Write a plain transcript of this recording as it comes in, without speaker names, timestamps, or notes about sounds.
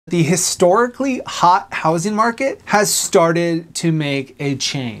The historically hot housing market has started to make a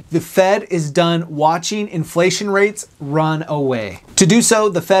change. The Fed is done watching inflation rates run away. To do so,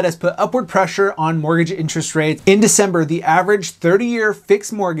 the Fed has put upward pressure on mortgage interest rates. In December, the average 30-year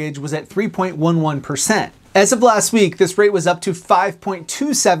fixed mortgage was at 3.11%. As of last week, this rate was up to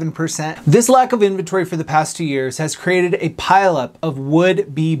 5.27%. This lack of inventory for the past 2 years has created a pileup of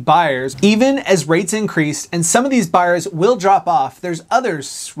would-be buyers. Even as rates increased, and some of these buyers will drop off, there's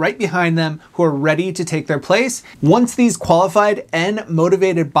others right behind them who are ready to take their place. Once these qualified and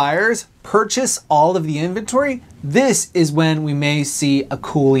motivated buyers purchase all of the inventory, this is when we may see a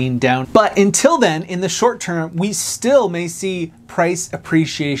cooling down. But until then, in the short term, we still may see price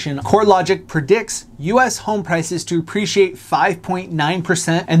appreciation. CoreLogic predicts US home prices to appreciate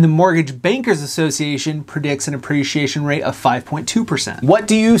 5.9%, and the Mortgage Bankers Association predicts an appreciation rate of 5.2%. What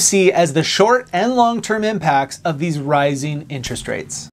do you see as the short and long-term impacts of these rising interest rates?